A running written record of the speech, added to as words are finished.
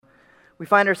We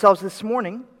find ourselves this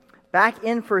morning back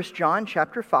in 1 John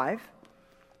chapter 5,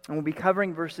 and we'll be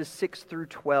covering verses 6 through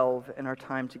 12 in our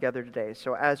time together today.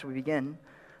 So as we begin,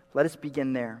 let us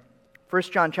begin there. 1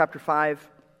 John chapter 5,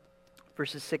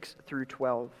 verses 6 through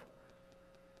 12.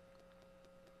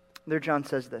 There John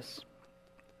says this: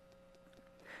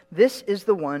 "This is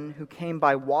the one who came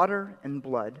by water and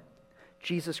blood,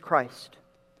 Jesus Christ,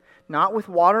 not with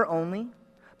water only,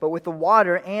 but with the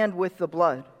water and with the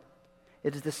blood.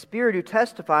 It is the Spirit who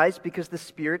testifies, because the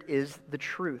Spirit is the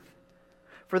truth.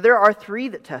 For there are three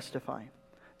that testify,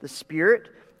 the Spirit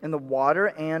and the water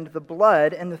and the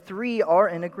blood, and the three are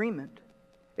in agreement.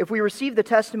 If we receive the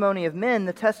testimony of men,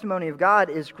 the testimony of God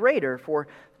is greater, for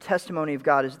the testimony of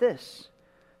God is this,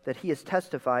 that He has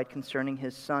testified concerning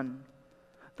His Son.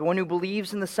 The one who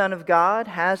believes in the Son of God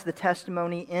has the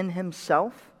testimony in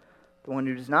himself. The one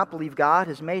who does not believe God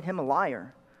has made him a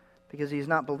liar, because he has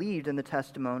not believed in the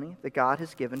testimony that God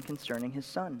has given concerning His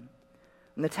Son.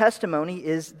 And the testimony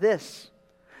is this,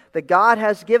 that God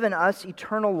has given us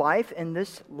eternal life, and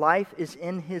this life is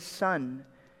in His Son.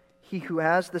 He who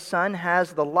has the Son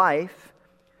has the life.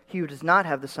 He who does not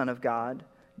have the Son of God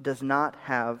does not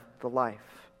have the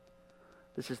life."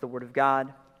 This is the Word of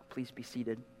God. Please be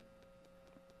seated.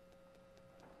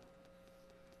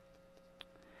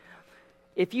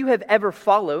 If you have ever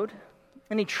followed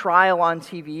any trial on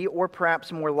TV, or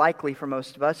perhaps more likely for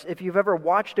most of us, if you've ever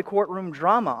watched a courtroom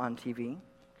drama on TV,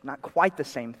 not quite the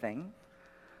same thing,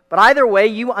 but either way,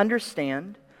 you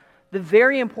understand the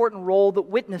very important role that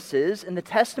witnesses and the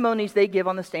testimonies they give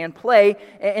on the stand play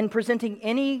in presenting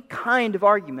any kind of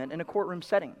argument in a courtroom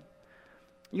setting.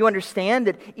 You understand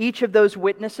that each of those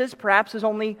witnesses perhaps has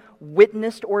only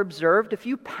witnessed or observed a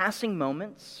few passing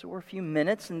moments or a few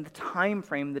minutes in the time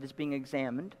frame that is being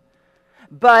examined,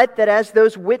 but that as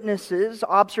those witnesses'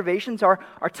 observations are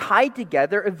tied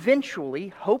together, eventually,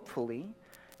 hopefully,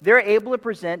 they're able to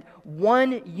present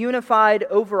one unified,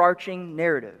 overarching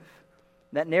narrative.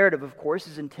 That narrative, of course,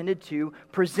 is intended to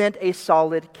present a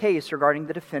solid case regarding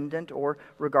the defendant or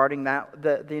regarding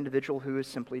the individual who is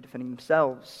simply defending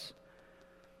themselves.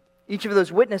 Each of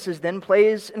those witnesses then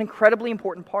plays an incredibly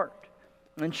important part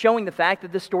in showing the fact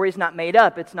that this story is not made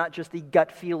up. It's not just the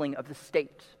gut feeling of the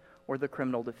state or the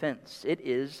criminal defense. It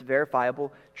is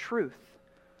verifiable truth.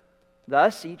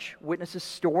 Thus, each witness's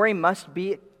story must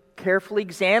be carefully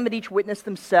examined. Each witness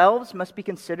themselves must be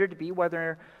considered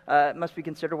whether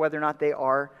or not they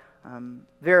are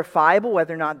verifiable,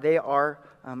 whether or not they are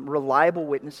reliable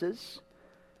witnesses.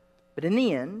 But in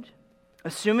the end,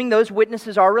 assuming those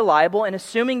witnesses are reliable and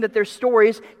assuming that their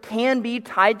stories can be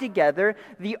tied together,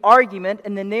 the argument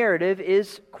and the narrative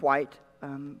is quite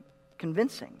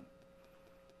convincing.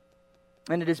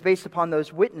 And it is based upon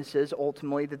those witnesses,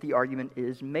 ultimately, that the argument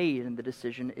is made and the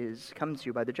decision comes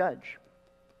to by the judge.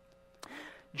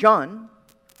 John,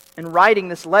 in writing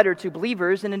this letter to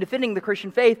believers and in defending the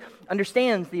Christian faith,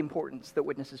 understands the importance that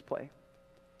witnesses play.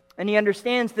 And he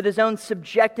understands that his own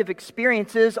subjective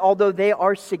experiences, although they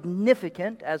are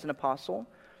significant as an apostle,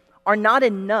 are not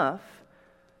enough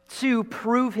to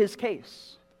prove his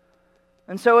case.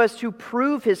 And so as to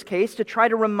prove his case, to try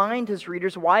to remind his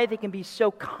readers why they can be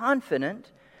so confident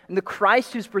in the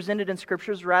Christ who's presented in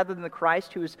Scriptures rather than the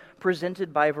Christ who is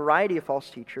presented by a variety of false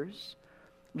teachers,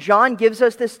 John gives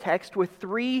us this text with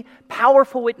three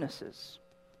powerful witnesses.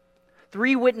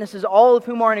 Three witnesses, all of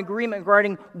whom are in agreement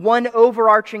regarding one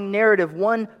overarching narrative,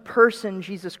 one person,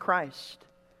 Jesus Christ.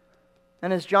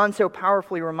 And as John so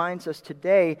powerfully reminds us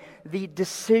today, the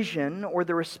decision or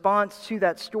the response to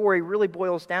that story really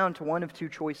boils down to one of two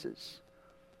choices.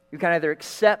 You can either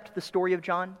accept the story of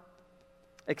John,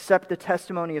 accept the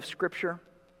testimony of Scripture,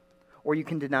 or you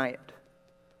can deny it.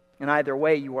 In either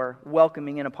way, you are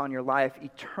welcoming in upon your life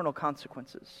eternal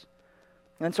consequences.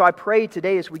 And so I pray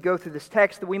today as we go through this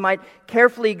text that we might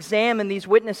carefully examine these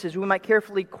witnesses. We might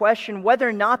carefully question whether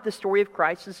or not the story of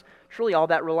Christ is truly all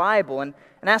that reliable and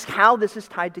ask how this is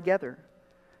tied together.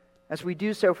 As we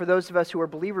do so, for those of us who are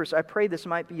believers, I pray this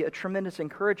might be a tremendous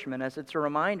encouragement as it's a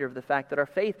reminder of the fact that our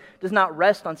faith does not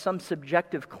rest on some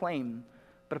subjective claim,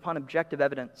 but upon objective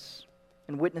evidence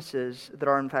and witnesses that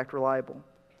are in fact reliable.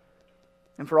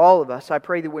 And for all of us, I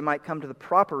pray that we might come to the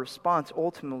proper response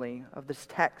ultimately of this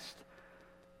text,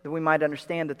 that we might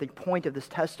understand that the point of this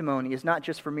testimony is not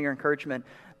just for mere encouragement,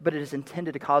 but it is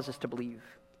intended to cause us to believe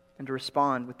and to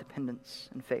respond with dependence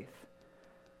and faith.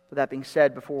 With that being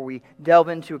said, before we delve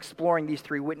into exploring these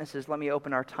three witnesses, let me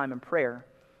open our time in prayer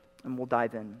and we'll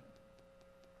dive in.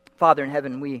 Father in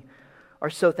heaven, we are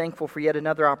so thankful for yet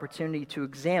another opportunity to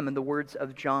examine the words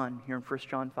of John here in 1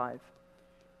 John 5.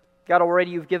 God,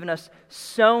 already you've given us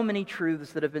so many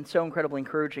truths that have been so incredibly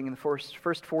encouraging in the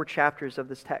first 4 chapters of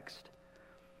this text.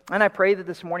 And I pray that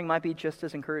this morning might be just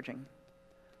as encouraging.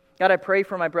 God, I pray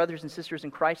for my brothers and sisters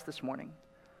in Christ this morning,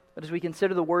 that as we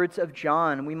consider the words of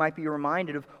John, we might be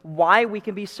reminded of why we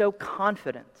can be so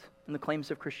confident in the claims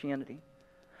of Christianity.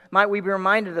 Might we be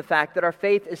reminded of the fact that our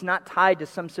faith is not tied to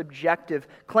some subjective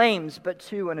claims, but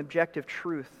to an objective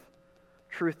truth.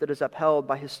 Truth that is upheld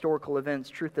by historical events,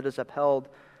 truth that is upheld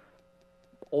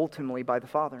ultimately by the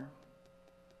Father.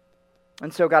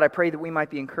 And so, God, I pray that we might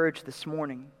be encouraged this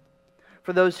morning.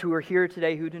 For those who are here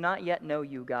today who do not yet know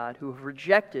you, God, who have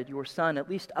rejected your Son, at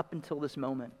least up until this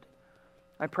moment,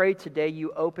 I pray today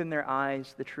you open their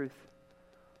eyes to the truth.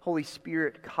 Holy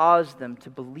Spirit, cause them to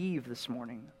believe this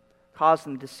morning. Cause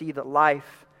them to see that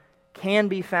life can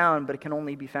be found, but it can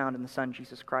only be found in the Son,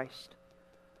 Jesus Christ.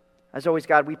 As always,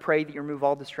 God, we pray that you remove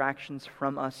all distractions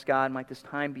from us, God. Might this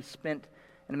time be spent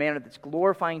in a manner that's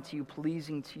glorifying to you,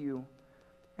 pleasing to you,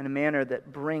 in a manner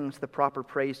that brings the proper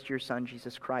praise to your Son,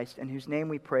 Jesus Christ, in whose name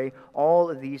we pray all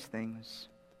of these things.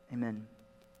 Amen.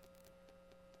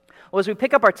 Well, as we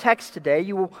pick up our text today,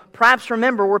 you will perhaps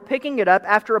remember we're picking it up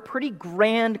after a pretty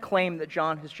grand claim that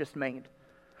John has just made.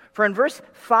 For in verse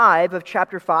 5 of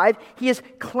chapter 5, he has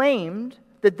claimed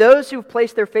that those who have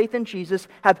placed their faith in Jesus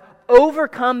have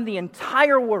overcome the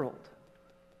entire world.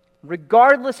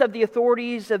 Regardless of the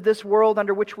authorities of this world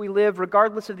under which we live,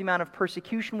 regardless of the amount of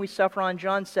persecution we suffer on,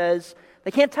 John says,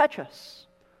 they can't touch us.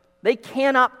 They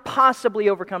cannot possibly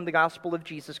overcome the gospel of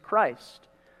Jesus Christ.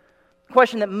 The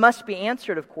question that must be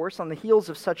answered, of course, on the heels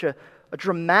of such a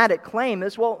dramatic claim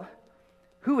is, well,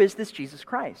 who is this Jesus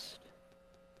Christ?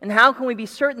 And how can we be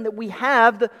certain that we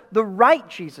have the right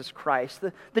Jesus Christ,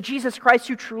 the Jesus Christ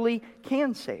who truly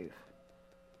can save?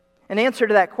 In answer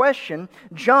to that question,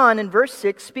 John in verse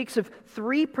 6 speaks of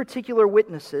 3 particular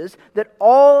witnesses that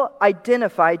all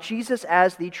identify Jesus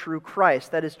as the true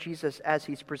Christ, that is, Jesus as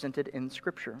he's presented in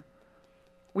Scripture.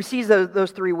 We see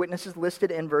those 3 witnesses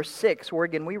listed in verse 6, where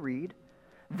again we read,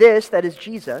 "This, that is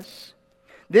Jesus,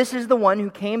 this is the one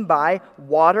who came by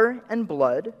water and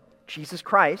blood, Jesus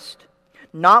Christ,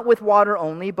 not with water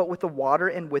only, but with the water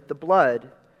and with the blood.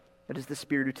 It is the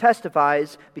Spirit who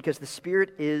testifies, because the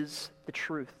Spirit is the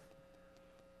truth."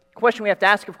 The question we have to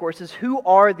ask, of course, is who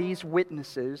are these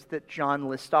witnesses that John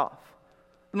lists off?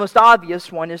 The most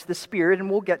obvious one is the Spirit, and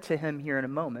we'll get to him here in a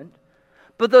moment.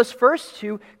 But those first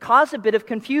 2 cause a bit of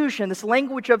confusion, this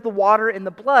language of the water and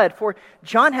the blood, for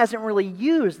John hasn't really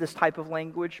used this type of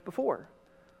language before.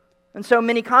 And so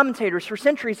many commentators for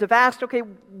centuries have asked, okay,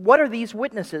 what are these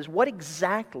witnesses? What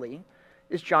exactly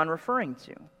is John referring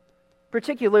to?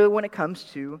 Particularly when it comes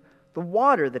to the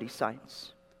water that he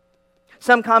cites.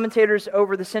 Some commentators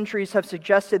over the centuries have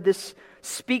suggested this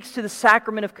speaks to the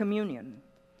sacrament of communion.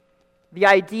 The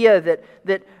idea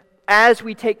that as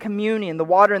we take communion, the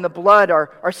water and the blood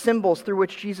are symbols through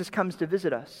which Jesus comes to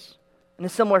visit us. In a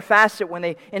similar facet, when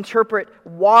they interpret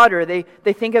water, they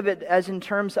think of it as in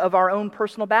terms of our own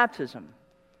personal baptism.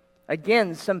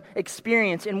 Again, some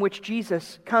experience in which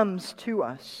Jesus comes to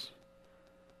us.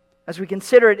 As we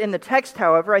consider it in the text,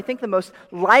 however, I think the most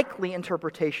likely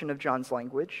interpretation of John's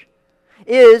language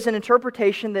is an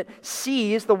interpretation that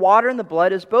sees the water and the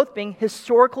blood as both being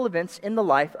historical events in the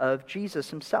life of Jesus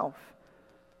himself.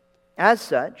 As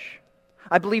such,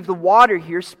 I believe the water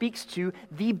here speaks to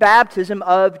the baptism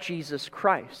of Jesus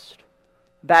Christ.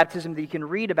 Baptism that you can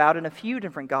read about in a few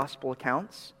different gospel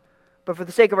accounts. But for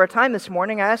the sake of our time this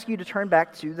morning, I ask you to turn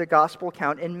back to the gospel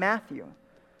account in Matthew.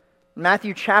 In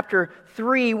Matthew chapter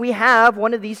 3, we have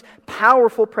one of these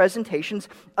powerful presentations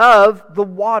of the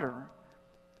water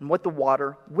and what the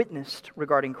water witnessed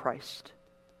regarding Christ.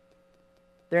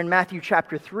 There in Matthew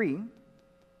chapter 3,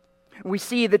 we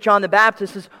see that John the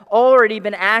Baptist has already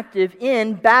been active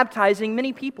in baptizing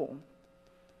many people.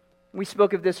 We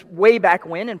spoke of this way back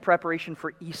when in preparation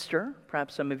for Easter.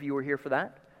 Perhaps some of you were here for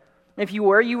that. If you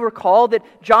were, you recall that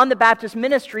John the Baptist's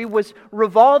ministry was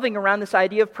revolving around this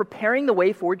idea of preparing the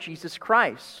way for Jesus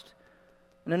Christ.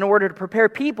 And in order to prepare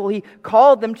people, he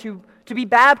called them to be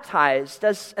baptized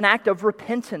as an act of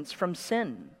repentance from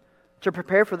sin, to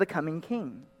prepare for the coming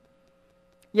King.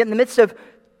 Yet in the midst of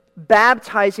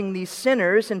baptizing these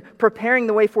sinners and preparing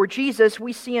the way for Jesus,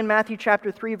 we see in Matthew chapter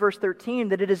 3, verse 13,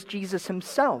 that it is Jesus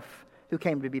himself who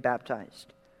came to be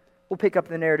baptized. We'll pick up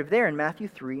the narrative there in Matthew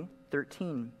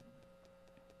 3:13.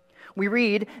 We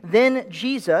read, "Then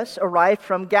Jesus arrived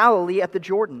from Galilee at the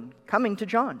Jordan, coming to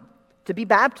John, to be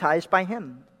baptized by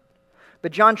him.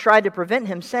 But John tried to prevent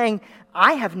him, saying,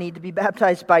 'I have need to be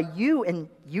baptized by you, and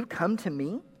you come to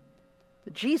me?'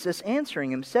 But Jesus,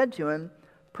 answering him, said to him,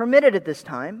 'Permit it at this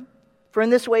time, For in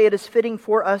this way it is fitting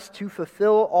for us to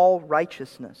fulfill all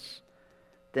righteousness."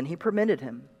 Then he permitted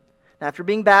him. After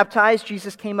being baptized,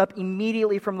 Jesus came up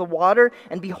immediately from the water,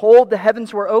 and behold, the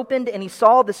heavens were opened, and he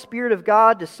saw the Spirit of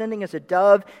God descending as a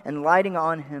dove and lighting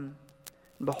on him.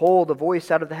 And behold, a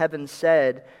voice out of the heavens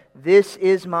said, "This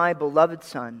is my beloved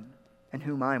Son, in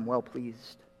whom I am well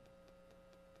pleased."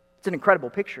 It's an incredible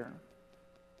picture,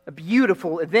 a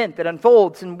beautiful event that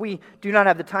unfolds, and we do not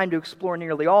have the time to explore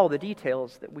nearly all the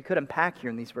details that we could unpack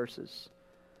here in these verses.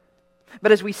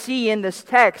 But as we see in this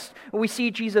text, we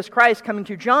see Jesus Christ coming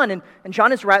to John, and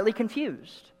John is rightly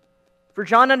confused. For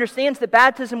John understands that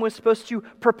baptism was supposed to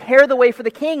prepare the way for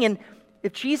the king, and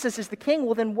if Jesus is the king,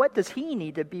 well then what does he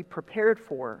need to be prepared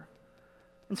for?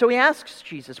 And so he asks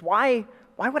Jesus, why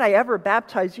would I ever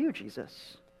baptize you,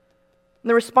 Jesus? And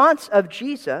the response of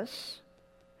Jesus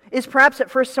is perhaps at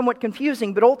first somewhat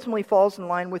confusing, but ultimately falls in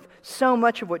line with so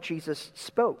much of what Jesus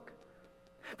spoke.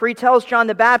 For he tells John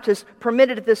the Baptist,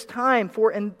 "Permitted at this time,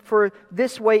 for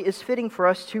this way is fitting for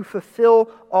us to fulfill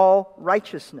all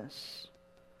righteousness."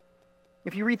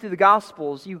 If you read through the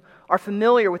Gospels, you are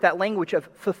familiar with that language of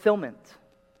fulfillment.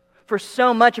 For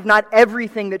so much, if not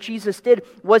everything that Jesus did,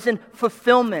 was in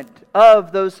fulfillment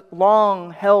of those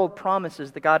long-held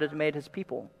promises that God had made His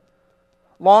people.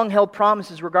 Long-held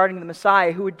promises regarding the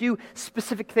Messiah who would do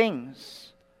specific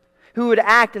things, who would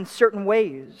act in certain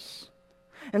ways.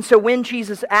 And so when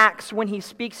Jesus acts, when He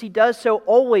speaks, He does so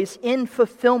always in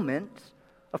fulfillment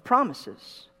of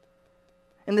promises.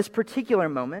 In this particular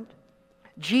moment,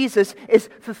 Jesus is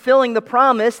fulfilling the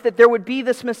promise that there would be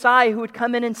this Messiah who would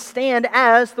come in and stand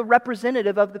as the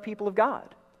representative of the people of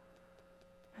God.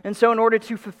 And so in order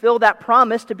to fulfill that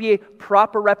promise, to be a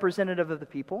proper representative of the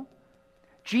people,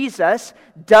 Jesus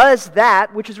does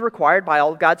that which is required by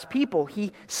all of God's people.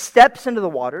 He steps into the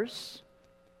waters,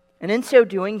 and in so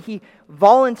doing, He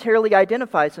voluntarily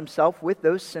identifies Himself with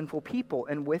those sinful people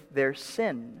and with their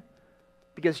sin.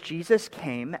 Because Jesus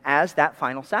came as that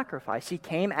final sacrifice. He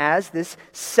came as this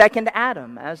second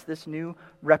Adam, as this new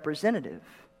representative.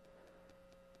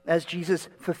 As Jesus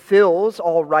fulfills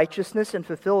all righteousness and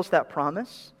fulfills that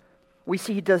promise, we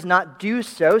see He does not do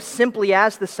so simply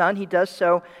as the Son. He does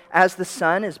so as the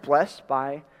Son is blessed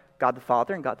by God the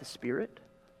Father and God the Spirit.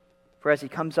 For as He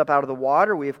comes up out of the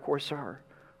water, we of course are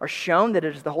shown that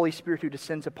it is the Holy Spirit who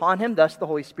descends upon Him. Thus the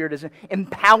Holy Spirit is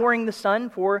empowering the Son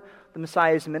for the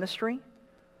Messiah's ministry.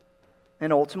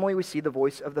 And ultimately we see the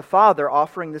voice of the Father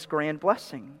offering this grand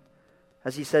blessing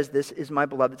as He says, "This is my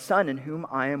beloved Son in whom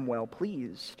I am well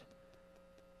pleased."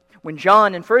 When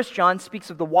John in 1 John speaks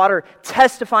of the water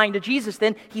testifying to Jesus,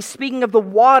 then he's speaking of the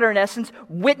water in essence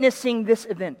witnessing this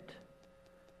event.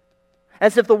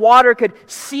 As if the water could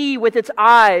see with its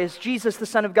eyes Jesus, the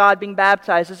Son of God, being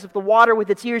baptized. As if the water with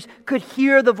its ears could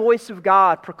hear the voice of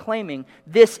God proclaiming,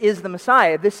 "This is the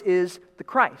Messiah, this is the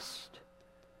Christ."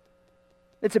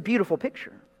 It's a beautiful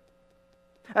picture.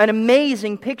 An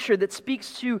amazing picture that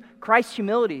speaks to Christ's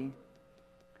humility.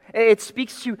 It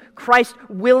speaks to Christ's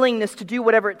willingness to do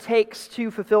whatever it takes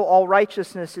to fulfill all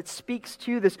righteousness. It speaks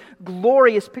to this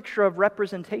glorious picture of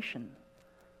representation.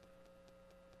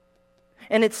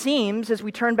 And it seems, as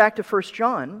we turn back to 1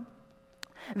 John,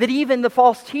 that even the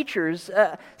false teachers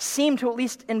seem to, at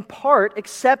least in part,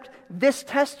 accept this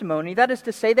testimony. That is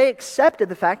to say, they accepted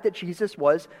the fact that Jesus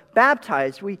was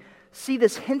baptized. We see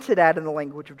this hinted at in the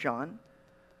language of John,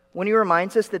 when he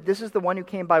reminds us that this is the one who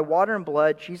came by water and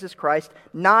blood, Jesus Christ,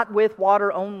 not with water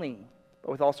only,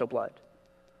 but with also blood.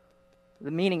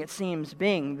 The meaning, it seems,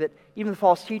 being that even the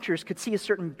false teachers could see a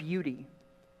certain beauty,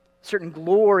 certain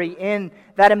glory in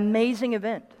that amazing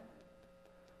event.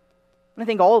 And I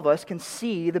think all of us can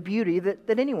see the beauty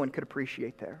that anyone could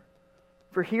appreciate there.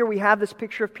 For here we have this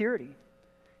picture of purity.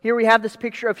 Here we have this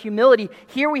picture of humility.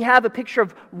 Here we have a picture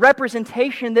of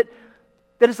representation that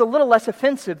is a little less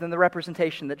offensive than the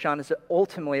representation that John is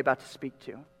ultimately about to speak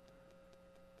to.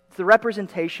 It's the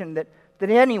representation that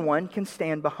anyone can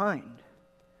stand behind.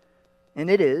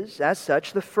 And it is, as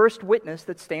such, the first witness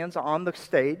that stands on the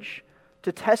stage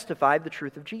to testify the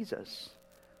truth of Jesus.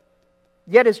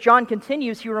 Yet as John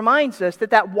continues, he reminds us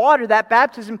that water, that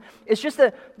baptism, is just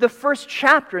the first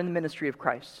chapter in the ministry of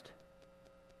Christ.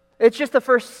 It's just the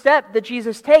first step that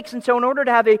Jesus takes. And so in order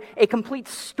to have a complete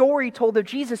story told of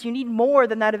Jesus, you need more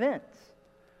than that event.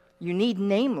 You need,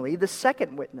 namely, the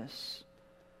second witness.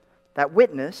 That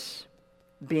witness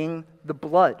being the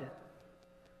blood.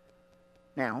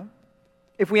 Now,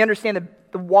 if we understand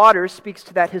that the water speaks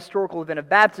to that historical event of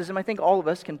baptism, I think all of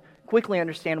us can quickly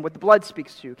understand what the blood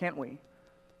speaks to, can't we?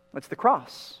 It's the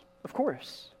cross, of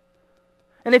course.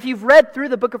 And if you've read through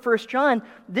the book of 1 John,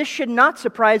 this should not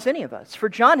surprise any of us, for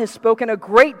John has spoken a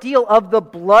great deal of the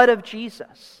blood of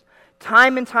Jesus.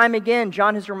 Time and time again,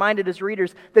 John has reminded his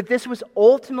readers that this was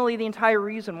ultimately the entire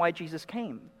reason why Jesus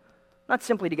came. Not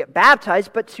simply to get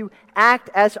baptized, but to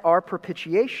act as our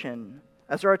propitiation,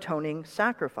 as our atoning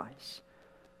sacrifice.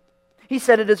 He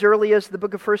said it as early as the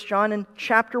book of 1 John in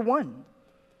chapter 1.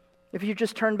 If you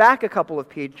just turn back a couple of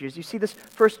pages, you see this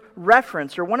first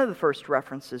reference, or one of the first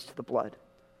references to the blood.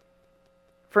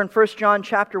 For in 1 John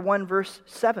chapter 1, verse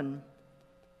 7,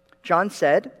 John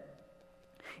said,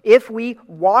 "If we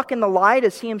walk in the light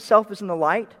as he himself is in the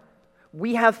light,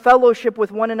 we have fellowship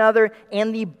with one another,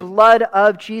 and the blood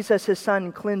of Jesus, his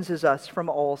Son, cleanses us from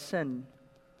all sin."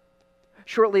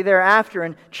 Shortly thereafter,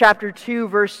 in chapter 2,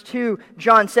 verse 2,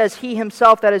 John says, "He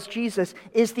himself," that is Jesus,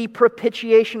 "is the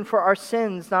propitiation for our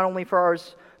sins, not only for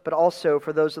ours, but also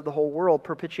for those of the whole world."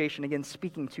 Propitiation, again,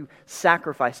 speaking to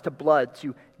sacrifice, to blood,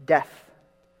 to death.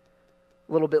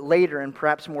 A little bit later, and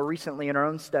perhaps more recently in our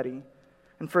own study,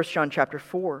 in 1 John chapter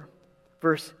 4,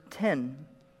 verse 10,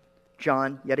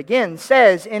 John yet again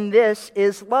says, "In this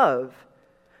is love.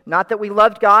 Not that we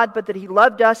loved God, but that he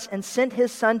loved us and sent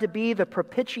his Son to be the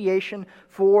propitiation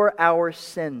for our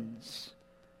sins."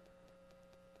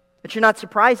 It should not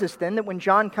surprise us then that when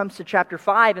John comes to chapter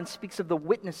 5 and speaks of the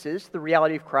witnesses, the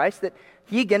reality of Christ, that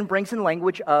he again brings in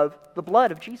language of the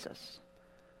blood of Jesus.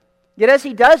 Yet as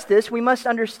he does this, we must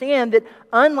understand that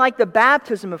unlike the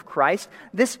baptism of Christ,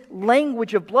 this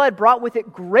language of blood brought with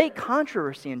it great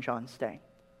controversy in John's day.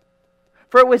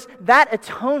 For it was that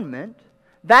atonement,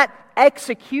 that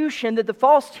execution, that the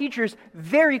false teachers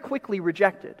very quickly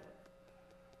rejected.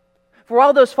 For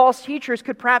while those false teachers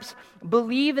could perhaps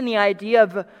believe in the idea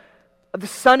of the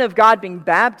Son of God being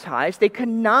baptized, they could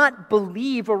not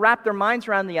believe or wrap their minds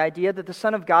around the idea that the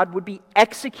Son of God would be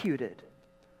executed.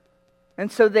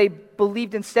 And so they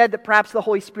believed instead that perhaps the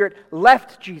Holy Spirit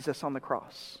left Jesus on the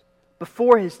cross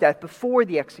before his death, before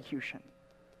the execution.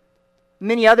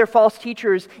 Many other false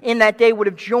teachers in that day would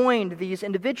have joined these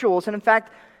individuals, and in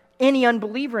fact, any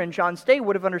unbeliever in John's day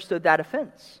would have understood that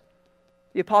offense.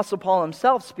 The Apostle Paul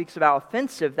himself speaks of how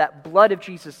offensive that blood of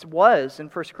Jesus was in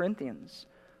 1 Corinthians,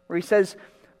 where he says,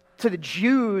 to the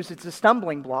Jews, it's a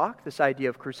stumbling block, this idea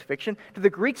of crucifixion. To the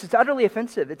Greeks, it's utterly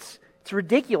offensive. It's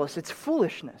ridiculous. It's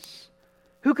foolishness.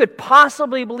 Who could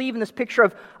possibly believe in this picture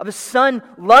of a son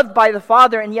loved by the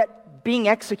Father and yet being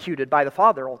executed by the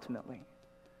Father ultimately?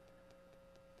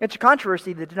 It's a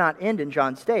controversy that did not end in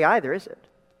John's day either, is it?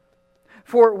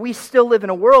 For we still live in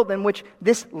a world in which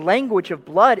this language of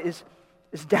blood is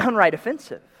downright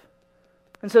offensive.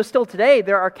 And so still today,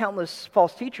 there are countless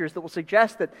false teachers that will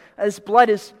suggest that this blood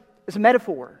is a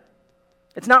metaphor.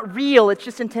 It's not real, it's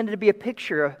just intended to be a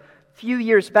picture. A few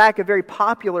years back, a very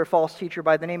popular false teacher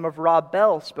by the name of Rob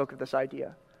Bell spoke of this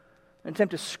idea. In an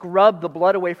attempt to scrub the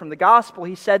blood away from the gospel,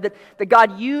 he said that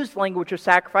God used language of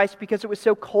sacrifice because it was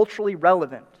so culturally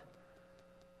relevant.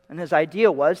 And his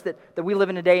idea was that we live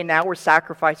in a day now where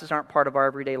sacrifices aren't part of our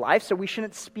everyday life, so we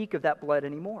shouldn't speak of that blood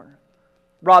anymore.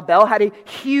 Rob Bell had a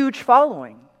huge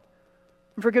following,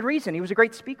 and for good reason. He was a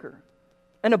great speaker.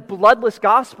 And a bloodless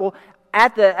gospel,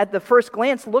 at the first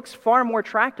glance, looks far more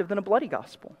attractive than a bloody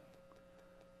gospel.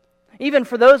 Even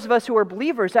for those of us who are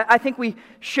believers, I think we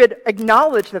should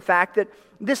acknowledge the fact that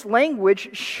this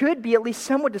language should be at least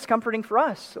somewhat discomforting for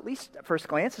us, at least at first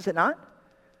glance, is it not?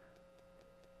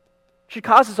 It should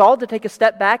cause us all to take a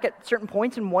step back at certain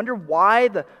points and wonder why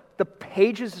the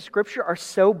pages of Scripture are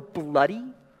so bloody,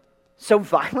 so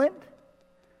violent.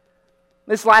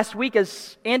 This last week,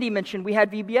 as Andy mentioned, we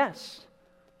had VBS.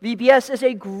 VBS is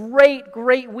a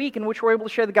great week in which we're able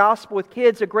to share the gospel with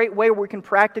kids, a great way where we can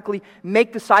practically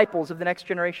make disciples of the next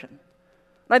generation.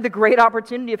 I had the great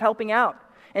opportunity of helping out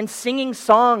and singing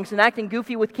songs and acting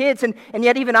goofy with kids, and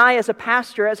yet even I, as a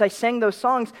pastor, as I sang those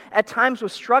songs, at times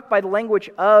was struck by the language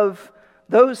of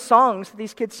those songs that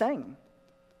these kids sang.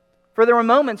 For there were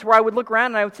moments where I would look around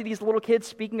and I would see these little kids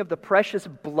speaking of the precious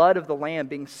blood of the Lamb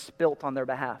being spilt on their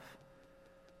behalf.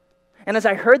 And as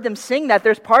I heard them sing that,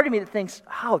 there's part of me that thinks,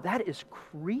 oh, that is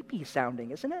creepy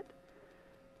sounding, isn't it?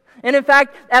 And in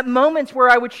fact, at moments where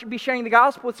I would be sharing the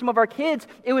gospel with some of our kids,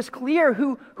 it was clear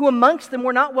who amongst them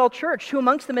were not well churched, who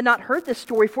amongst them had not heard this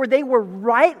story, for they were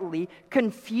rightly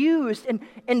confused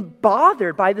and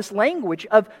bothered by this language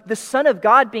of the Son of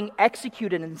God being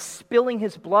executed and spilling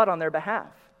his blood on their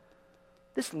behalf.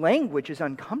 This language is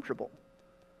uncomfortable,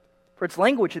 for it's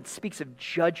language that speaks of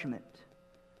judgment.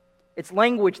 It's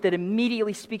language that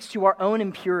immediately speaks to our own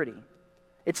impurity.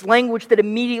 It's language that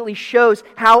immediately shows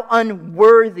how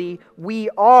unworthy we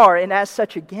are. And as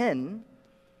such, again,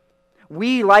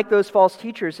 we, like those false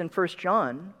teachers in 1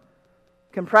 John,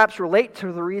 can perhaps relate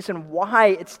to the reason why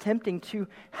it's tempting to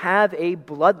have a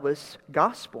bloodless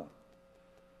gospel.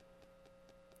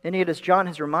 And yet, as John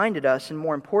has reminded us, and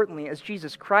more importantly, as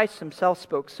Jesus Christ himself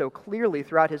spoke so clearly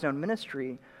throughout his own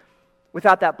ministry,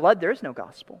 without that blood, there is no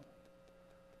gospel.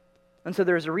 And so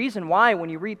there's a reason why, when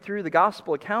you read through the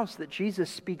gospel accounts, that Jesus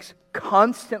speaks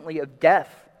constantly of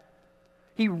death.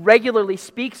 He regularly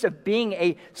speaks of being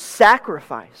a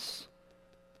sacrifice.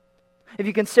 If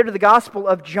you consider the Gospel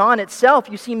of John itself,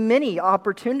 you see many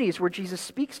opportunities where Jesus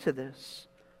speaks to this.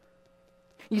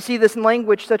 You see this in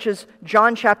language such as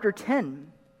John chapter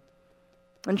 10.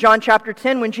 In John chapter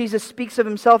 10, when Jesus speaks of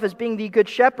himself as being the good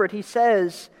shepherd, he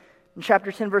says in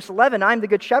chapter 10, verse 11, "I'm the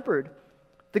good shepherd.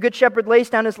 The good shepherd lays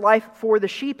down his life for the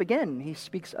sheep." Again, he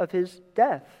speaks of his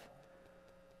death.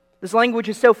 This language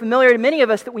is so familiar to many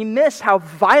of us that we miss how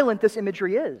violent this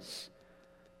imagery is.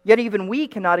 Yet even we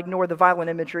cannot ignore the violent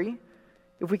imagery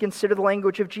if we consider the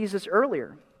language of Jesus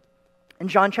earlier. In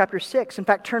John chapter 6, in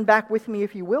fact, turn back with me,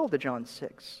 if you will, to John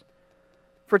 6.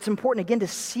 For it's important again to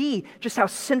see just how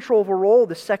central of a role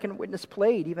the second witness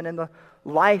played, even in the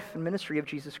life and ministry of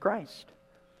Jesus Christ.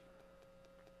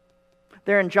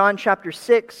 There in John chapter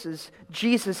 6, as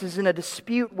Jesus is in a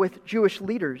dispute with Jewish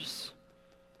leaders,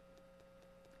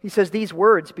 he says these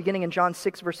words, beginning in John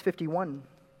 6, verse 51.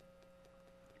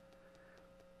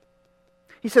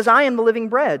 He says, "I am the living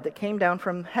bread that came down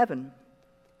from heaven.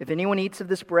 If anyone eats of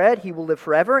this bread, he will live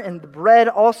forever, and the bread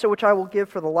also which I will give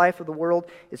for the life of the world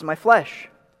is my flesh."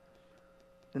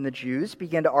 Then the Jews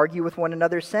began to argue with one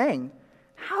another, saying,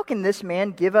 "How can this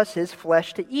man give us his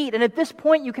flesh to eat?" And at this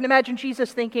point, you can imagine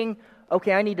Jesus thinking,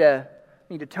 okay, I need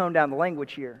to tone down the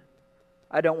language here.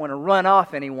 I don't want to run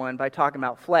off anyone by talking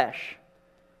about flesh.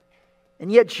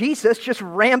 And yet Jesus just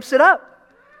ramps it up.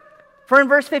 For in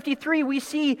verse 53, we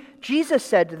see Jesus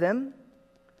said to them,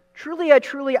 truly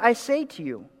I say to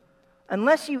you,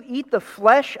 unless you eat the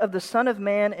flesh of the Son of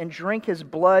Man and drink his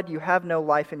blood, you have no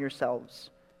life in yourselves.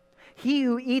 He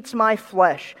who eats my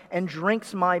flesh and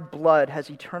drinks my blood has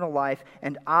eternal life,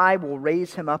 and I will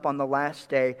raise him up on the last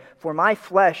day. For my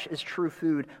flesh is true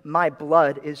food, my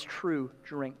blood is true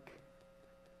drink."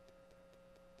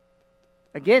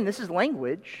 Again, this is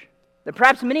language that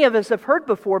perhaps many of us have heard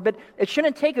before, but it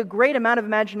shouldn't take a great amount of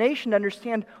imagination to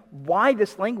understand why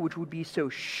this language would be so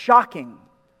shocking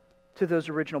to those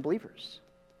original believers.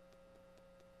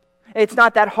 It's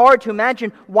not that hard to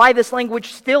imagine why this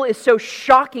language still is so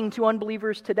shocking to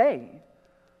unbelievers today.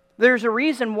 There's a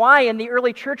reason why in the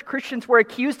early church Christians were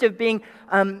accused of being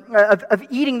of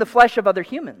eating the flesh of other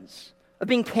humans, of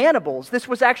being cannibals. This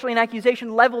was actually an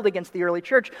accusation leveled against the early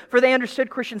church, for they understood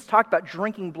Christians talked about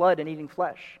drinking blood and eating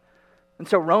flesh. And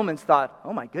so Romans thought,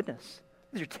 oh my goodness,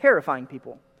 these are terrifying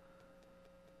people.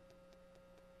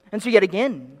 And so yet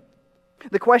again,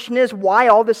 the question is, why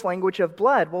all this language of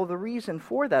blood? Well, the reason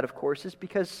for that, of course, is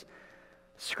because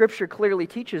Scripture clearly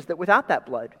teaches that without that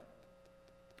blood,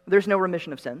 there's no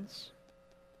remission of sins.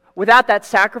 Without that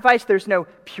sacrifice, there's no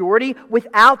purity.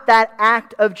 Without that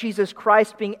act of Jesus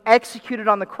Christ being executed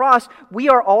on the cross, we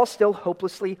are all still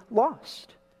hopelessly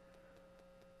lost.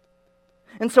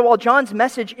 And so while John's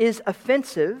message is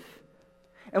offensive,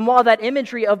 and while that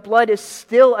imagery of blood is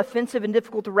still offensive and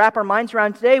difficult to wrap our minds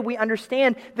around today, we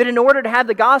understand that in order to have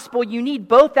the gospel, you need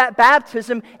both that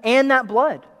baptism and that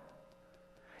blood.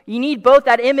 You need both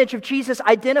that image of Jesus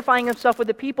identifying himself with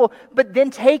the people, but then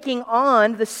taking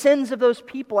on the sins of those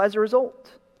people as a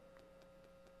result.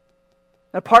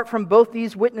 Apart from both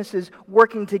these witnesses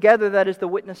working together, that is the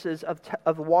witnesses of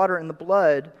the water and the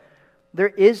blood, there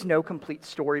is no complete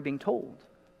story being told.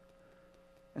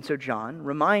 And so John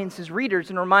reminds his readers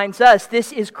and reminds us,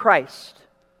 this is Christ,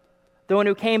 the one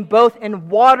who came both in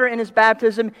water in his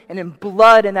baptism and in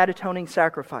blood in that atoning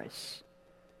sacrifice.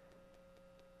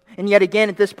 And yet again,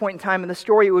 at this point in time in the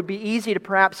story, it would be easy to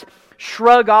perhaps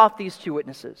shrug off these two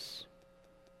witnesses.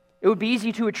 It would be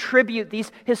easy to attribute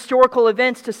these historical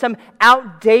events to some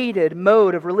outdated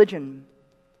mode of religion.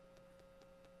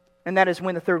 And that is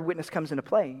when the third witness comes into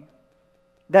play.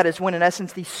 That is when, in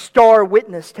essence, the star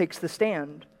witness takes the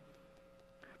stand.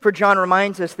 For John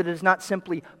reminds us that it is not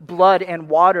simply blood and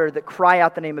water that cry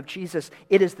out the name of Jesus.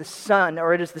 It is the Son,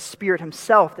 or it is the Spirit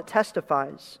himself that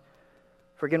testifies.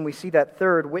 For again, we see that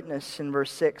third witness in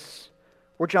verse 6,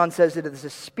 where John says it is the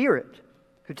Spirit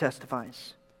who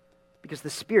testifies, because the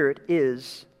Spirit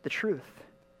is the truth.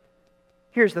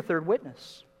 Here's the third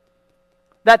witness.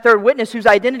 That third witness whose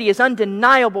identity is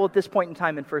undeniable at this point in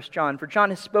time in 1 John. For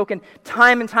John has spoken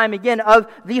time and time again of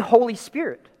the Holy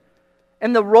Spirit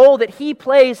and the role that he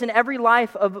plays in every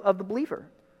life of the believer.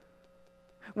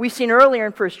 We've seen earlier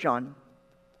in 1 John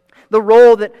the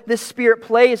role that this Spirit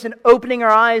plays in opening our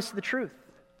eyes to the truth.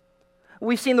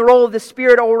 We've seen the role of the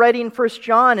Spirit already in 1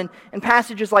 John and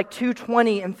passages like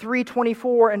 2:20 and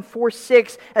 3:24 and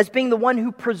 4:6 as being the one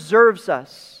who preserves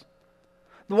us,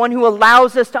 the one who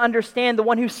allows us to understand, the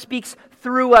one who speaks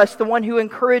through us, the one who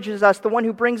encourages us, the one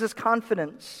who brings us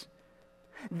confidence.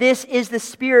 This is the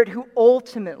Spirit who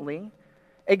ultimately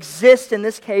exists in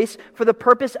this case for the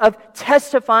purpose of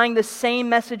testifying the same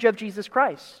message of Jesus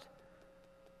Christ.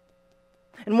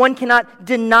 And one cannot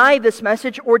deny this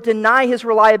message or deny his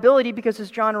reliability because,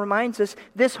 as John reminds us,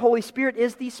 this Holy Spirit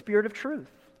is the Spirit of truth.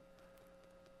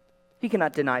 He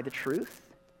cannot deny the truth.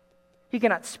 He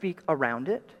cannot speak around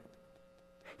it.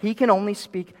 He can only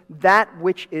speak that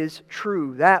which is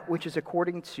true, that which is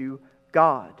according to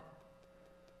God.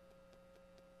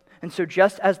 And so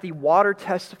just as the water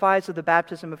testifies of the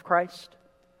baptism of Christ,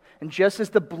 and just as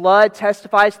the blood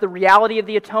testifies to the reality of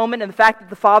the atonement and the fact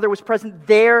that the Father was present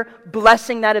there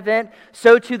blessing that event,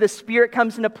 so too the Spirit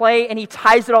comes into play and He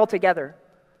ties it all together.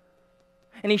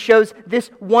 And He shows this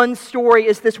one story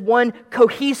is this one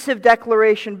cohesive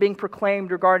declaration being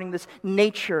proclaimed regarding this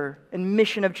nature and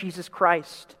mission of Jesus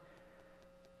Christ.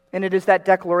 And it is that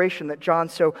declaration that John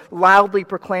so loudly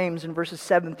proclaims in verses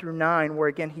 7 through 9, where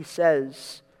again he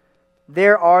says,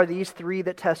 "There are these three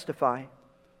that testify,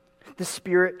 the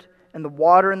Spirit and the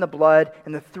water and the blood,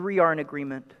 and the three are in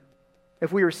agreement.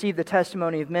 If we receive the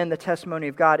testimony of men, the testimony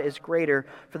of God is greater.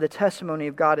 For the testimony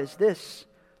of God is this,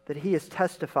 that He has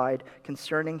testified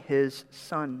concerning His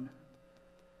Son."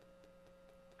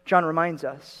 John reminds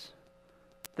us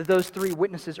that those three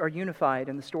witnesses are unified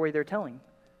in the story they're telling.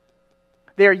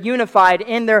 They are unified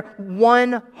in their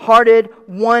one-hearted,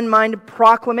 one-minded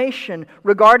proclamation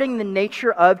regarding the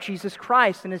nature of Jesus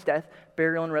Christ and His death,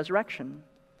 burial, and resurrection.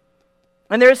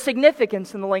 And there is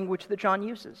significance in the language that John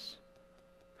uses.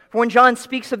 For when John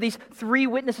speaks of these three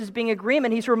witnesses being in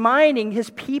agreement, he's reminding his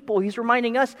people, he's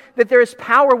reminding us that there is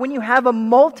power when you have a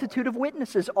multitude of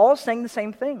witnesses all saying the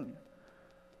same thing.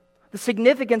 The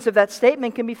significance of that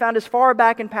statement can be found as far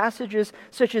back in passages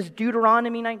such as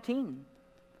Deuteronomy 19.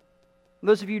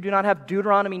 Those of you who do not have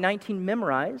Deuteronomy 19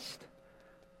 memorized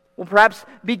will perhaps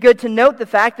be good to note the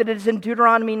fact that it is in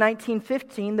Deuteronomy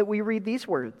 19:15 that we read these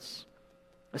words.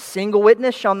 "A single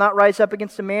witness shall not rise up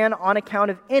against a man on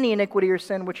account of any iniquity or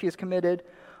sin which he has committed.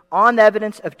 On the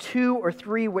evidence of 2 or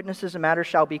 3 witnesses a matter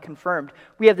shall be confirmed."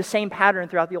 We have the same pattern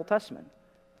throughout the Old Testament.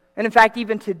 And in fact,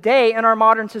 even today in our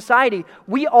modern society,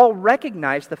 we all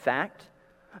recognize the fact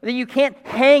that you can't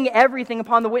hang everything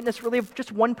upon the witness really of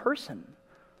just one person.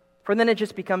 For then it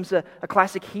just becomes a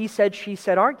classic he said, she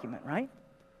said argument, right?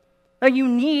 Now you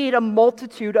need a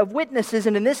multitude of witnesses,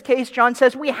 and in this case, John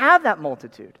says we have that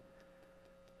multitude.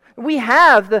 We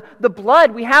have the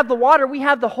blood, we have the water, we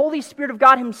have the Holy Spirit of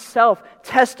God Himself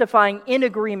testifying in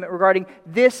agreement regarding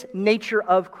this nature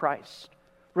of Christ,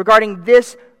 regarding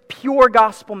this pure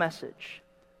gospel message.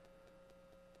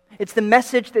 It's the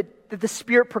message that the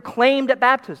Spirit proclaimed at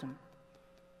baptism.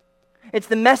 It's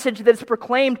the message that is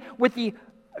proclaimed with the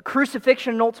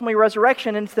crucifixion and ultimately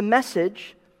resurrection, and it's the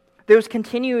message that was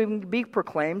continuing to be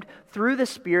proclaimed through the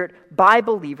Spirit by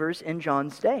believers in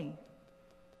John's day.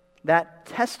 That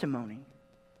testimony.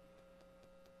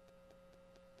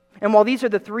 And while these are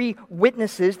the three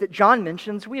witnesses that John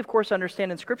mentions, we of course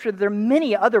understand in Scripture that there are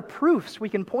many other proofs we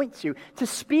can point to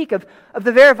speak of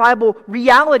the verifiable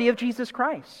reality of Jesus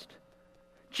Christ.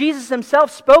 Jesus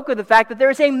Himself spoke of the fact that there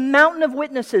is a mountain of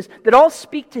witnesses that all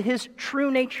speak to His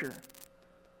true nature.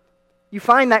 You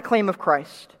find that claim of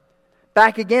Christ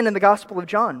back again in the Gospel of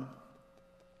John.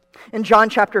 In John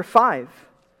chapter 5,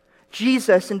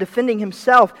 Jesus, in defending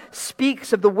Himself,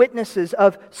 speaks of the witnesses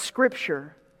of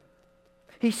Scripture.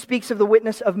 He speaks of the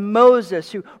witness of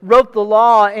Moses, who wrote the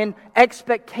law in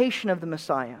expectation of the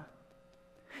Messiah.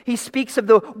 He speaks of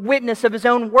the witness of His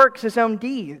own works, His own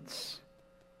deeds.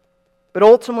 But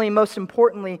ultimately, most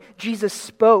importantly, Jesus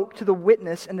spoke to the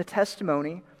witness and the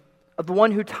testimony of the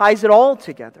one who ties it all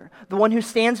together, the one who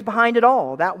stands behind it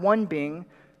all, that one being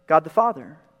God the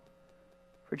Father.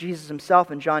 For Jesus Himself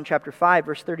in John chapter 5,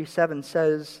 verse 37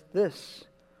 says this,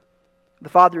 "The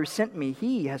Father who sent me,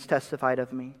 He has testified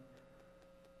of me."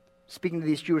 Speaking to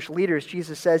these Jewish leaders,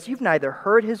 Jesus says, "You've neither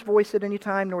heard His voice at any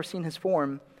time nor seen His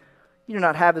form. You do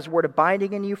not have His word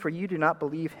abiding in you, for you do not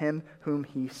believe Him whom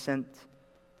He sent."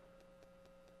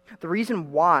 The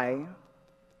reason why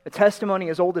a testimony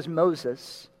as old as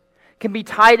Moses can be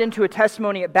tied into a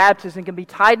testimony at baptism, can be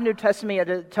tied into a testimony at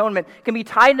atonement, can be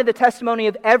tied into the testimony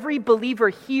of every believer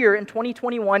here in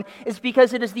 2021 is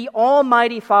because it is the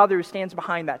Almighty Father who stands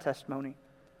behind that testimony.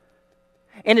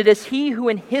 And it is He who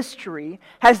in history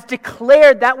has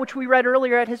declared that which we read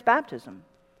earlier at His baptism.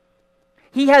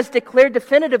 He has declared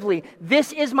definitively,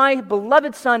 "This is my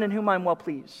beloved Son in whom I'm well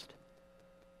pleased."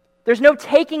 There's no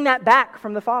taking that back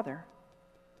from the Father.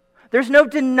 There's no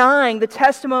denying the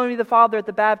testimony of the Father at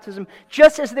the baptism,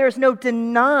 just as there's no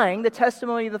denying the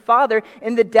testimony of the Father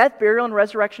in the death, burial, and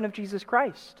resurrection of Jesus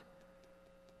Christ.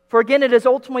 For again, it is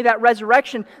ultimately that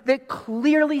resurrection that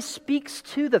clearly speaks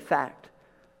to the fact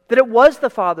that it was the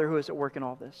Father who was at work in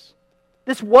all this.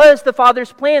 This was the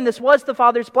Father's plan. This was the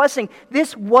Father's blessing.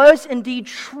 This was indeed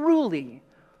truly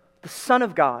the Son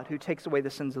of God who takes away the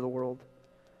sins of the world.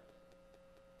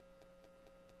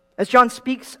 As John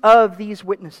speaks of these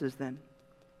witnesses then,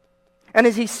 and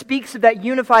as he speaks of that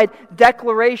unified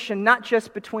declaration, not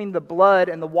just between the blood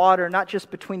and the water, not just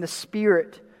between the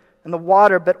Spirit and the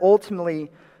water, but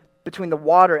ultimately between the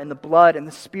water and the blood and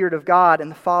the Spirit of God and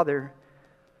the Father,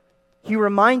 he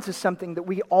reminds us something that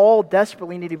we all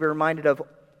desperately need to be reminded of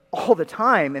all the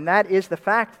time, and that is the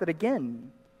fact that,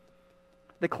 again,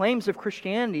 the claims of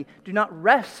Christianity do not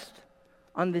rest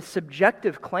on the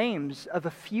subjective claims of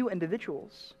a few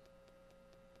individuals.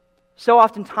 So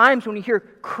oftentimes when you hear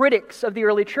critics of the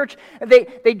early church,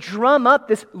 they drum up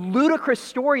this ludicrous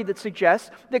story that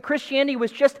suggests that Christianity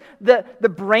was just the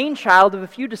brainchild of a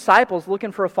few disciples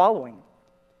looking for a following.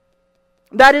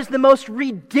 That is the most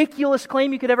ridiculous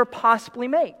claim you could ever possibly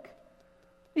make.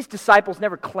 These disciples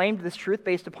never claimed this truth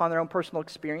based upon their own personal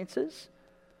experiences.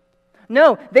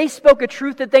 No, they spoke a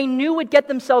truth that they knew would get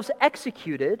themselves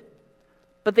executed,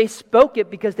 but they spoke it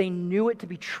because they knew it to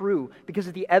be true, because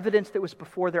of the evidence that was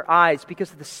before their eyes,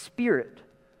 because of the Spirit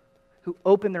who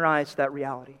opened their eyes to that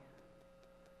reality.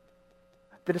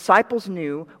 The disciples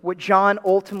knew what John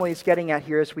ultimately is getting at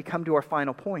here as we come to our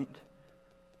final point.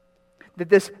 That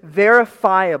this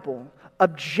verifiable,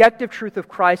 objective truth of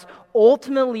Christ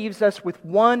ultimately leaves us with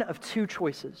one of two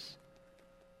choices.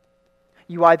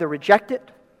 You either reject it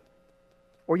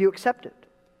or you accept it.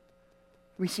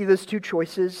 We see those two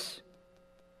choices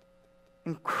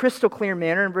in crystal clear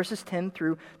manner in verses 10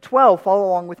 through 12. Follow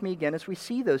along with me again as we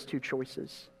see those two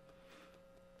choices.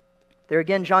 There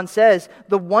again, John says,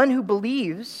 "The one who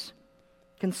believes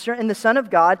in the Son of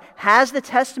God has the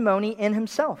testimony in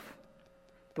himself.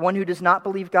 The one who does not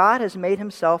believe God has made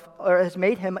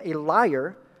him a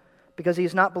liar, because he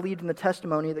has not believed in the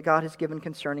testimony that God has given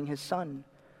concerning his Son.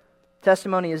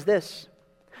 Testimony is this: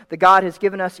 that God has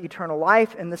given us eternal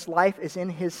life, and this life is in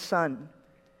his Son.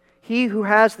 He who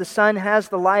has the Son has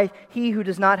the life. He who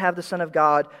does not have the Son of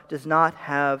God does not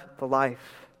have the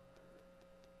life."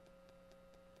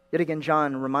 Yet again,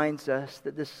 John reminds us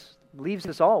that this leaves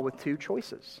us all with two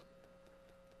choices: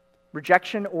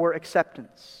 rejection or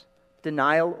acceptance,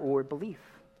 denial or belief.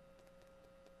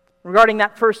 Regarding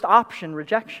that first option,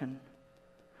 rejection,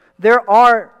 there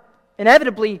are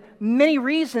inevitably many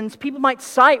reasons people might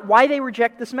cite why they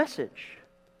reject this message.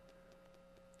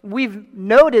 We've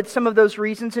noted some of those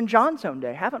reasons in John's own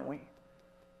day, haven't we?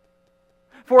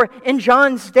 For in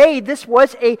John's day, this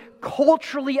was a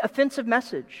culturally offensive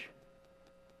message.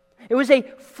 It was a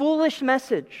foolish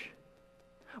message,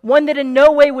 one that in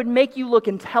no way would make you look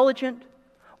intelligent,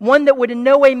 one that would in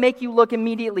no way make you look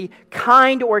immediately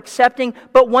kind or accepting,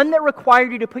 but one that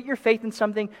required you to put your faith in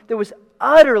something that was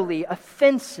utterly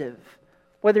offensive,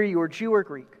 whether you were Jew or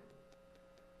Greek.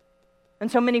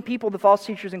 And so many people, the false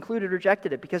teachers included,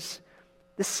 rejected it because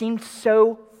this seemed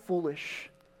so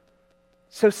foolish,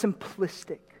 so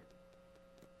simplistic.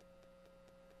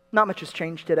 Not much has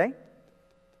changed today.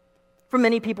 For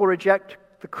many people reject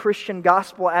the Christian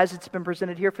gospel as it's been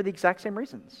presented here for the exact same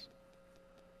reasons.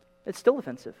 It's still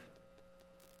offensive.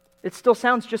 It still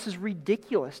sounds just as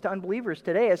ridiculous to unbelievers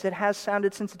today as it has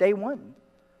sounded since day one.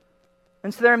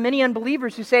 And so there are many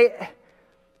unbelievers who say,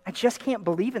 "I just can't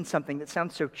believe in something that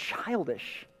sounds so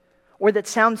childish, or that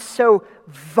sounds so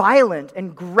violent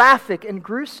and graphic and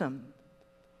gruesome."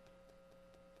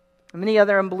 And many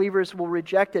other unbelievers will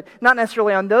reject it, not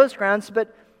necessarily on those grounds,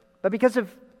 but because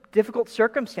of difficult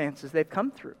circumstances they've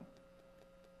come through.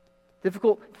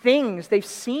 Difficult things they've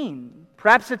seen.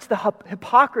 Perhaps it's the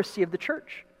hypocrisy of the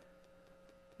church.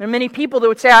 There are many people that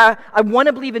would say, I want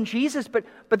to believe in Jesus, but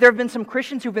there have been some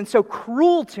Christians who've been so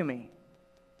cruel to me.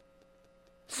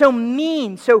 So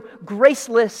mean, so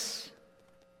graceless.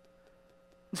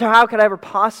 So how could I ever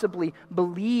possibly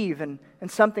believe in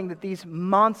something that these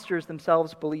monsters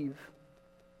themselves believe?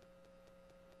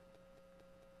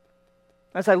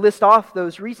 As I list off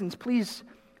those reasons, please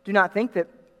do not think that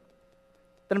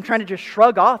I'm trying to just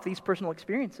shrug off these personal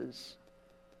experiences.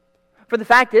 For the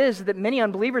fact is that many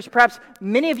unbelievers, perhaps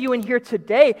many of you in here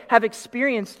today, have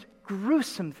experienced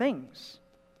gruesome things.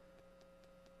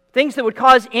 Things that would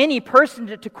cause any person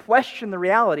to question the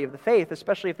reality of the faith,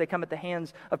 especially if they come at the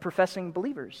hands of professing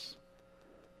believers.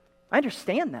 I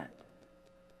understand that.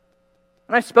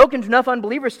 And I've spoken to enough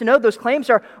unbelievers to know those claims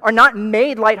are not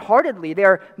made lightheartedly. They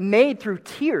are made through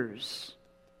tears.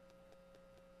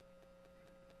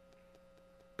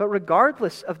 But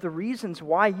regardless of the reasons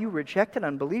why you reject an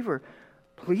unbeliever,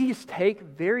 please take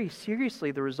very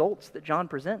seriously the results that John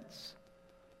presents.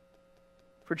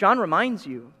 For John reminds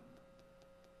you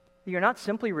that you're not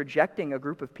simply rejecting a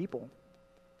group of people.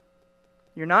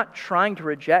 You're not trying to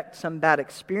reject some bad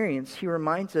experience. He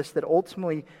reminds us that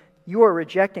ultimately you are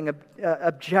rejecting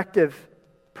objective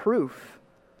proof.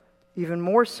 Even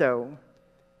more so,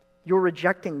 you're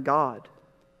rejecting God.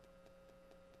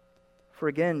 For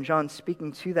again, John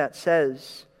speaking to that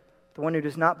says, the one who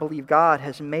does not believe God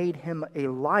has made him a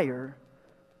liar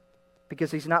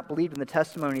because he's not believed in the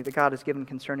testimony that God has given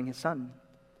concerning his Son.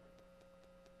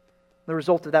 The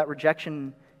result of that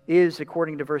rejection is,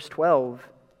 according to verse 12,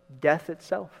 death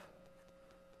itself.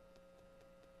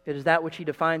 It is that which he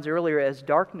defines earlier as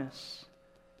darkness.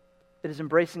 It is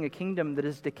embracing a kingdom that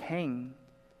is decaying.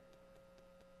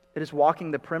 It is walking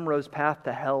the primrose path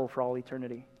to hell for all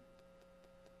eternity.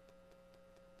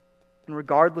 And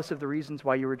regardless of the reasons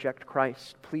why you reject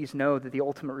Christ, please know that the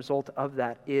ultimate result of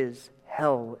that is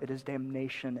hell. It is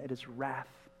damnation. It is wrath.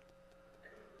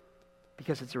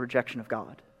 Because it's a rejection of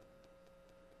God.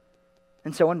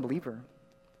 And so, unbeliever,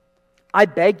 I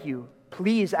beg you,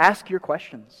 please ask your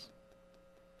questions.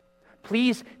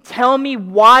 Please tell me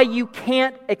why you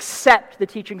can't accept the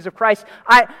teachings of Christ.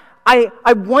 I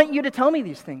want you to tell me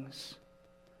these things.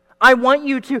 I want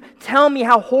you to tell me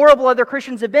how horrible other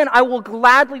Christians have been. I will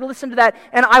gladly listen to that,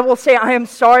 and I will say I am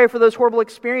sorry for those horrible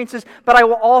experiences, but I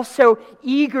will also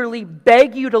eagerly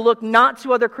beg you to look not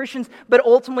to other Christians, but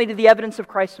ultimately to the evidence of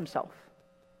Christ himself.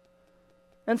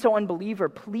 And so, unbeliever,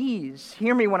 please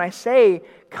hear me when I say,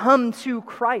 come to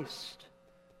Christ.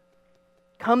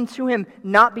 Come to him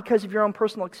not because of your own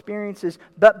personal experiences,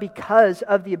 but because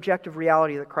of the objective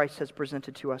reality that Christ has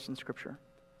presented to us in Scripture.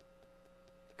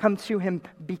 Come to him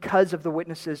because of the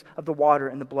witnesses of the water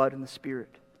and the blood and the Spirit.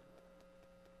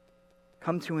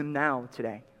 Come to him now,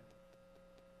 today.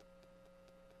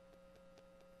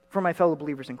 For my fellow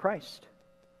believers in Christ,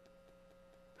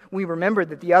 we remember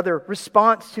that the other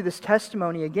response to this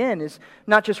testimony, again, is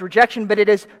not just rejection, but it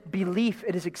is belief,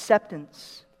 it is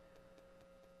acceptance.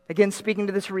 Again, speaking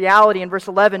to this reality in verse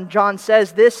 11, John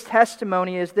says, this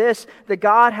testimony is this, that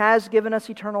God has given us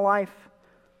eternal life.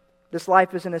 This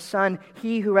life is in his Son.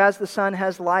 He who has the Son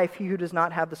has life. He who does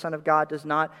not have the Son of God does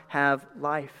not have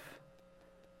life.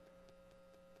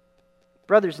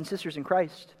 Brothers and sisters in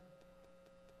Christ,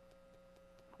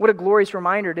 what a glorious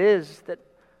reminder it is that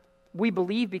we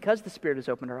believe because the Spirit has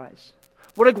opened our eyes.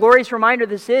 What a glorious reminder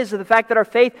this is of the fact that our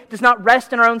faith does not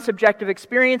rest in our own subjective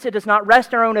experience. It does not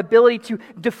rest in our own ability to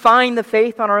define the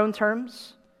faith on our own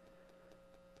terms.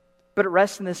 But it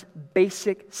rests in this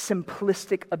basic,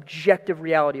 simplistic, objective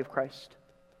reality of Christ.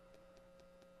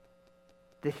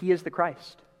 That he is the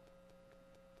Christ.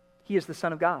 He is the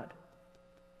Son of God,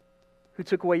 who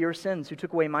took away your sins, who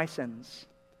took away my sins,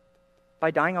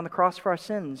 by dying on the cross for our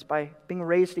sins, by being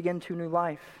raised again to new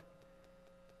life.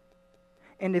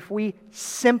 And if we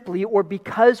simply, or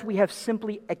because we have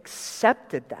simply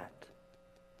accepted that,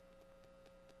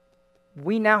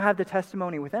 we now have the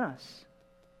testimony within us.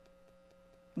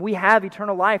 We have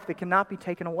eternal life that cannot be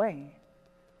taken away.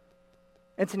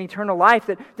 It's an eternal life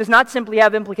that does not simply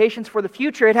have implications for the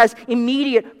future. It has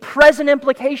immediate, present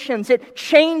implications. It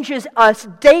changes us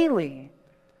daily.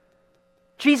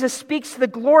 Jesus speaks to the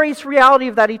glorious reality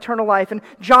of that eternal life in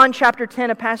John chapter 10,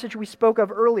 a passage we spoke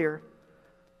of earlier.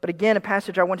 But again, a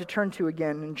passage I want to turn to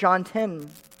again. In John 10,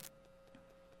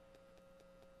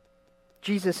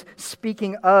 Jesus,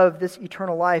 speaking of this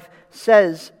eternal life,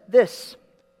 says this.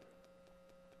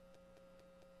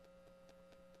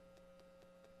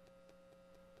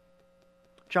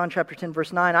 John chapter 10,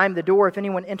 verse 9, I am the door. If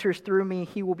anyone enters through me,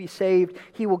 he will be saved.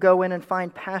 He will go in and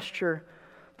find pasture.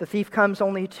 The thief comes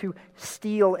only to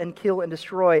steal and kill and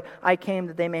destroy. I came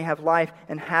that they may have life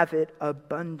and have it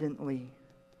abundantly.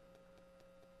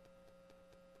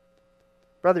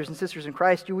 Brothers and sisters in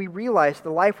Christ, do we realize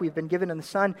the life we've been given in the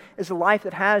Son is a life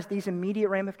that has these immediate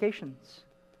ramifications?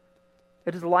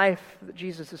 It is a life that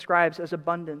Jesus describes as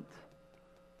abundant,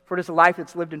 for it is a life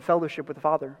that's lived in fellowship with the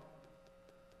Father.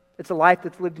 It's a life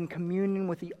that's lived in communion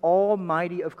with the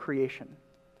Almighty of creation.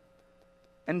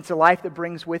 And it's a life that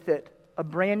brings with it a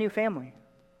brand new family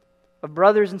of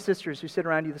brothers and sisters who sit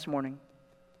around you this morning.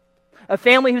 A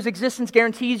family whose existence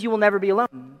guarantees you will never be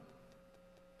alone.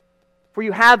 For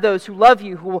you have those who love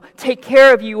you, who will take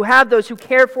care of you, who have those who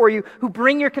care for you, who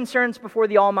bring your concerns before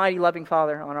the Almighty loving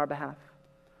Father on our behalf.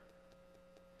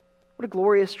 What a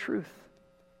glorious truth.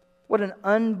 What an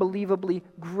unbelievably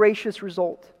gracious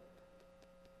result.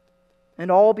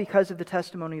 And all because of the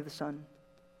testimony of the Son.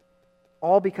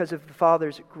 All because of the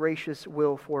Father's gracious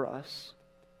will for us.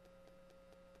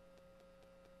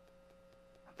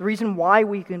 The reason why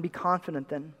we can be confident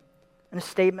then, in a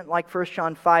statement like 1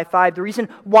 John 5:5, the reason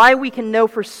why we can know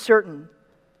for certain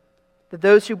that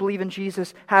those who believe in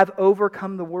Jesus have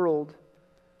overcome the world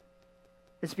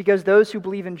is because those who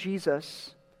believe in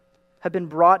Jesus have been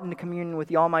brought into communion with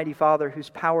the Almighty Father,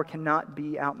 whose power cannot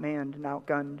be outmanned and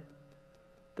outgunned.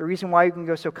 The reason why you can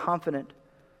go so confident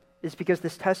is because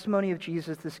this testimony of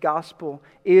Jesus, this gospel,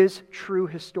 is true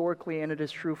historically and it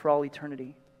is true for all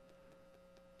eternity.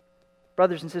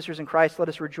 Brothers and sisters in Christ, let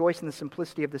us rejoice in the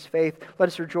simplicity of this faith. Let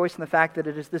us rejoice in the fact that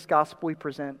it is this gospel we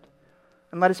present.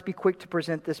 And let us be quick to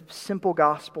present this simple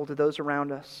gospel to those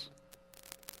around us.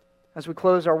 As we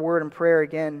close our word and prayer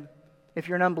again, if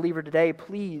you're an unbeliever today,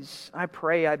 please, I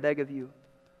pray, I beg of you,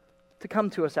 to come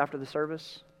to us after the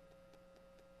service.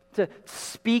 To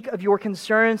speak of your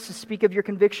concerns, to speak of your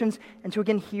convictions, and to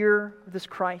again hear this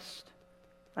Christ.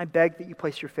 I beg that you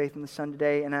place your faith in the Son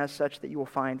today, and as such that you will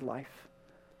find life.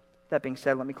 That being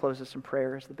said, let me close this in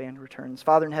prayer as the band returns.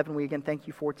 Father in heaven, we again thank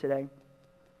you for today.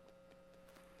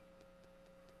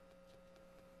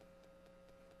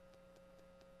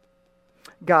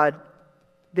 God,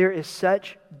 there is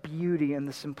such beauty in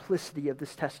the simplicity of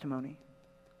this testimony.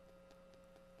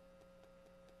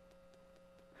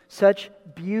 Such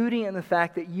beauty in the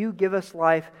fact that you give us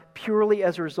life purely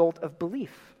as a result of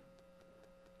belief.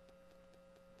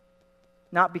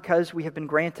 Not because we have been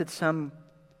granted some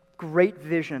great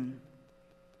vision.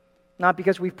 Not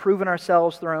because we've proven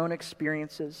ourselves through our own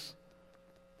experiences.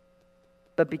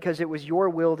 But because it was your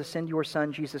will to send your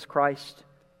Son, Jesus Christ,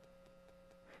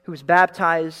 who was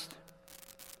baptized,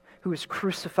 who was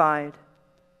crucified,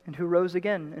 and who rose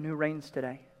again, and who reigns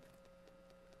today.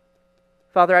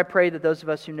 Father, I pray that those of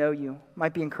us who know you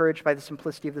might be encouraged by the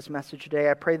simplicity of this message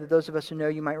today. I pray that those of us who know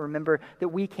you might remember that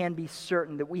we can be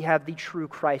certain that we have the true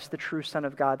Christ, the true Son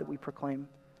of God that we proclaim.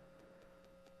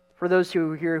 For those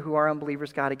who are here who are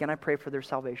unbelievers, God, again, I pray for their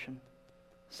salvation.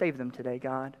 Save them today,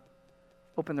 God.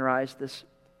 Open their eyes to this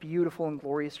beautiful and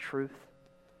glorious truth.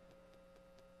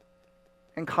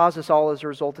 And cause us all as a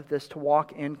result of this to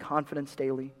walk in confidence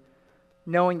daily,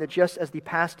 knowing that just as the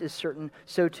past is certain,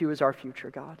 so too is our future,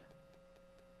 God.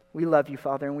 We love you,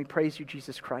 Father, and we praise you,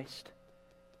 Jesus Christ.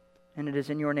 And it is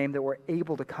in your name that we're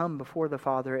able to come before the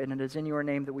Father, and it is in your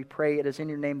name that we pray. It is in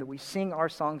your name that we sing our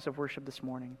songs of worship this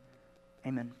morning.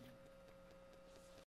 Amen.